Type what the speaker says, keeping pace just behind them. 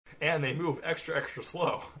and they move extra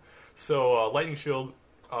slow. So Lightning Shield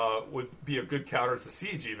would be a good counter to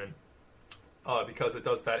Siege even, because it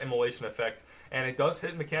does that immolation effect, and it does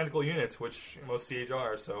hit mechanical units, which most Siege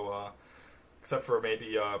are. So except for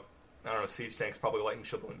maybe I don't know, Siege tanks, probably Lightning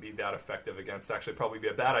Shield wouldn't be that effective against. Actually, probably be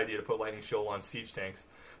a bad idea to put Lightning Shield on Siege tanks.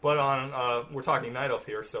 But on we're talking Night Elf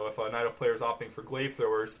here, so if a Night Elf player is opting for Glaive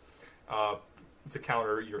Throwers to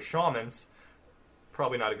counter your Shamans,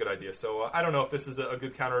 probably not a good idea. So I don't know if this is a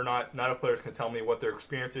good counter or not. Night Elf players can tell me what their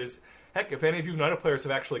experience is. Heck, if any of you Night Elf players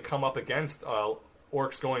have actually come up against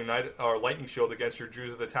Orcs going Lightning Shield against your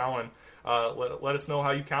Druids of the Talon, let us know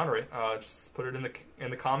how you counter it. Just put it in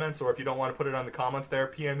the comments, or if you don't want to put it on the comments there,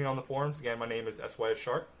 PM me on the forums. Again, my name is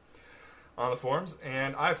Shark on the forums,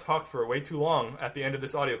 and I've talked for way too long at the end of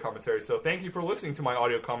this audio commentary, so thank you for listening to my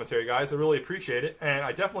audio commentary, guys. I really appreciate it, and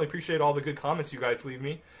I definitely appreciate all the good comments you guys leave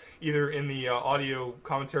me, either in the audio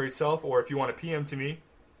commentary itself, or if you want to PM to me.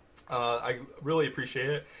 I really appreciate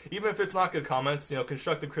it. Even if it's not good comments,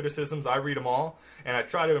 constructive criticisms, I read them all, and I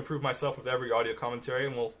try to improve myself with every audio commentary,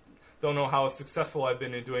 and don't know how successful I've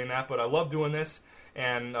been in doing that, but I love doing this,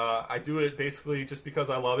 and I do it basically just because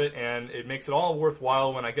I love it, and it makes it all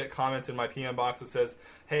worthwhile when I get comments in my PM box that says,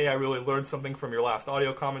 hey, I really learned something from your last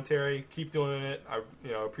audio commentary, keep doing it, I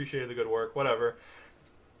appreciate the good work, whatever.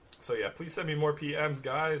 So yeah, please send me more PMs,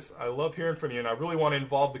 guys. I love hearing from you, and I really want to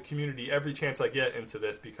involve the community every chance I get into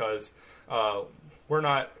this, because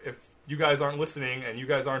if you guys aren't listening and you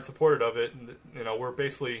guys aren't supportive of it, we're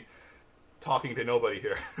basically talking to nobody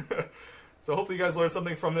here. So hopefully you guys learned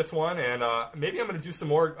something from this one, and maybe I'm going to do some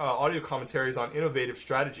more audio commentaries on innovative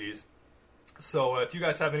strategies. So if you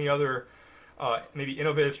guys have any other maybe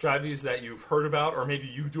innovative strategies that you've heard about, or maybe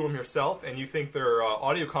you do them yourself and you think they're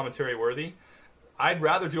audio commentary worthy, I'd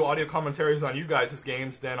rather do audio commentaries on you guys'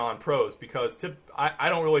 games than on pros, because I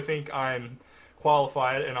don't really think I'm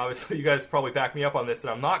qualified, and obviously you guys probably back me up on this,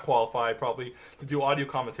 that I'm not qualified probably to do audio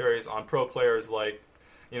commentaries on pro players like,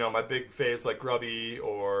 my big faves like Grubby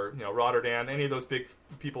or, Rotterdam, any of those big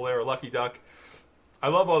people there, or Lucky Duck. I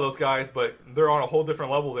love all those guys, but they're on a whole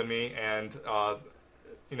different level than me, and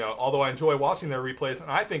although I enjoy watching their replays, and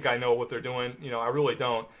I think I know what they're doing, I really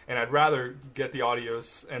don't. And I'd rather get the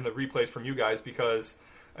audios and the replays from you guys, because,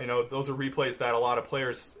 those are replays that a lot of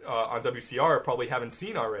players on WCR probably haven't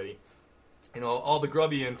seen already. All the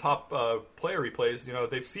Grubby and top player replays,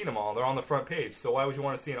 they've seen them all. They're on the front page. So why would you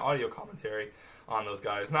want to see an audio commentary on those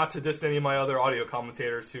guys? Not to diss any of my other audio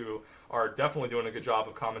commentators who are definitely doing a good job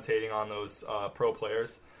of commentating on those pro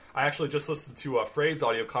players. I actually just listened to a Phrase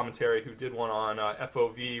audio commentary who did one on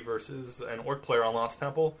FOV versus an Orc player on Lost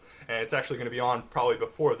Temple, and it's actually going to be on probably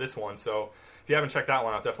before this one, so if you haven't checked that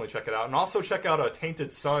one out, definitely check it out. And also check out a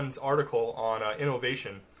Tainted Suns article on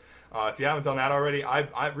innovation. If you haven't done that already, I'm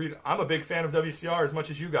a big fan of WCR as much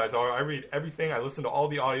as you guys are. I read everything, I listen to all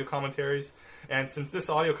the audio commentaries, and since this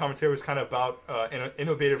audio commentary was kind of about an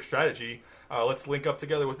innovative strategy, let's link up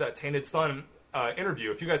together with that Tainted Sun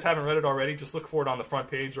interview. If you guys haven't read it already, just look for it on the front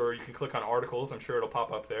page, or you can click on articles. I'm sure it'll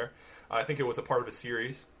pop up there. I think it was a part of a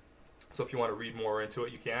series, so if you want to read more into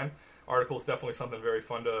it, you can. Articles definitely something very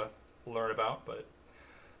fun to learn about. But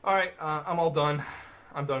all right, I'm all done.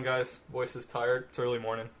 I'm done, guys. Voice is tired. It's early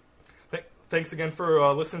morning. Thanks again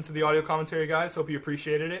for listening to the audio commentary, guys. Hope you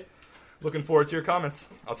appreciated it. Looking forward to your comments.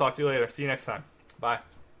 I'll talk to you later. See you next time. Bye.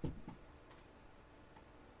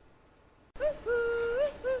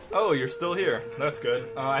 Oh, you're still here. That's good.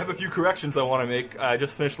 I have a few corrections I want to make. I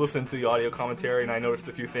just finished listening to the audio commentary, and I noticed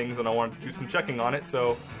a few things, and I wanted to do some checking on it,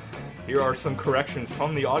 so here are some corrections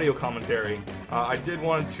from the audio commentary. I did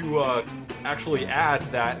want to actually add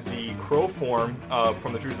that the Crow form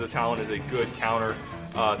from the Druids of the Talon is a good counter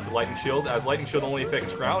to Lightning Shield. As Lightning Shield only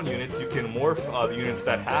affects ground units, you can morph the units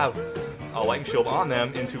that have Lightning Shield on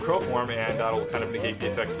them into Crow form, and that'll kind of negate the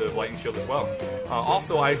effects of Lightning Shield as well.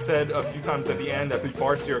 Also, I said a few times at the end that the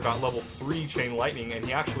Farseer got level 3 Chain Lightning, and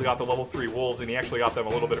he actually got the level 3 Wolves, and he actually got them a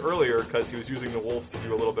little bit earlier because he was using the Wolves to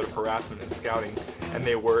do a little bit of harassment and scouting, and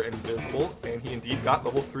they were invisible, and he indeed got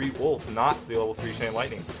level 3 Wolves, not the level 3 Chain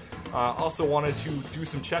Lightning. Also wanted to do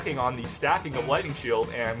some checking on the stacking of Lightning Shield,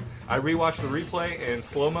 and I rewatched the replay in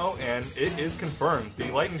slow-mo, and it is confirmed. The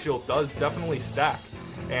Lightning Shield does definitely stack.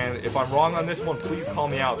 And if I'm wrong on this one, please call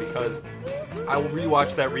me out, because I will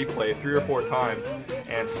rewatch that replay 3 or 4 times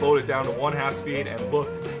and slowed it down to 1/2 speed and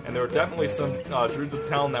looked, and there were definitely some Druids of the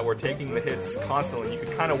Talon that were taking the hits constantly. You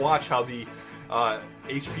could kind of watch how the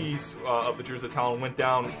HPs of the Druids of the Talon went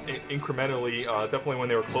down incrementally, definitely when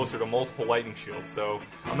they were closer to multiple Lightning Shields. So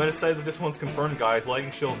I'm going to say that this one's confirmed, guys.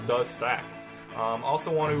 Lightning Shield does stack.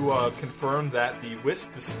 Also want to confirm that the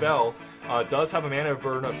Wisp Dispel does have a mana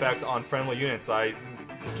burn effect on friendly units. I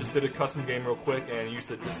just did a custom game real quick and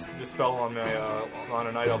used a dispel on my on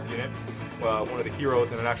a Night Elf unit, one of the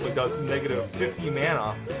heroes, and it actually does negative 50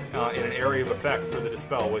 mana in an area of effect for the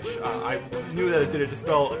dispel, which I knew that it did a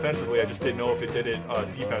dispel offensively. I just didn't know if it did it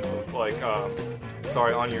defensive, like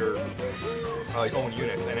on your own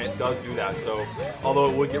units, and it does do that. So although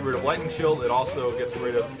it would get rid of Lightning Shield, it also gets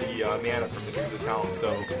rid of the mana from the Druids of Talon.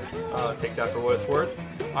 So take that for what it's worth.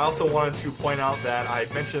 I also wanted to point out that I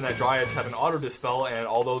mentioned that Dryads have an auto dispel, and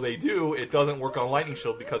although they do, it doesn't work on Lightning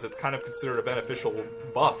Shield because it's kind of considered a beneficial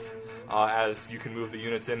buff, as you can move the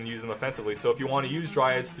units in and use them offensively. So if you want to use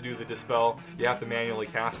Dryads to do the dispel, you have to manually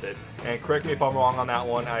cast it. And correct me if I'm wrong on that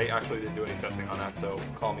one. I actually didn't do any testing on that, so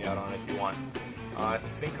call me out on it if you want. I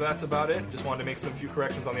think that's about it. Just wanted to make some few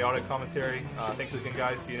corrections on the audio commentary. Thanks again,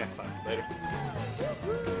 guys. See you next time. Later.